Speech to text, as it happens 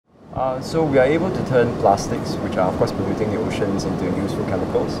So we are able to turn plastics, which are of course polluting the oceans, into useful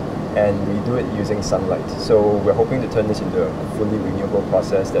chemicals, and we do it using sunlight. So we're hoping to turn this into a fully renewable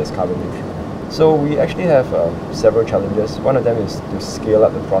process that is carbon neutral. So we actually have several challenges. One of them is to scale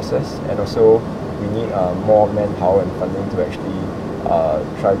up the process, and also we need more manpower and funding to actually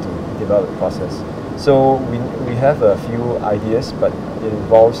try to develop the process. So we have a few ideas, but it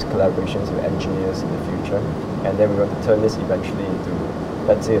involves collaborations with engineers in the future, and then we want to turn this eventually into,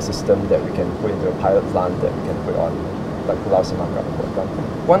 let's say, a system that we can put into a pilot plant that we can put on, like Pulau Semakau, for example.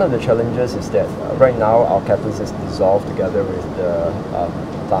 One of the challenges is that right now our catalyst is dissolved together with the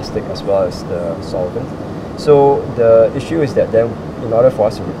plastic as well as the solvent. So the issue is that then, in order for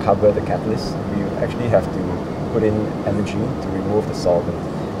us to recover the catalyst, we actually have to put in energy to remove the solvent.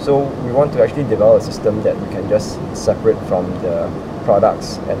 So we want to actually develop a system that we can just separate from the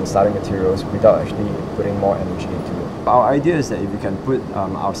products and the starting materials without actually putting more energy into it. Our idea is that if we can put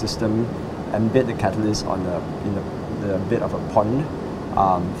our system, embed the catalyst on in the bit of a pond,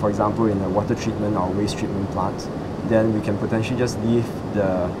 for example in a water treatment or waste treatment plant, then we can potentially just leave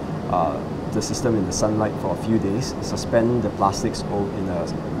the system in the sunlight for a few days, suspend the plastics in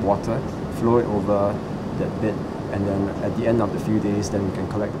the water, flow it over that bit, and then at the end of the few days, then we can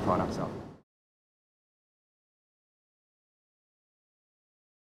collect the products out.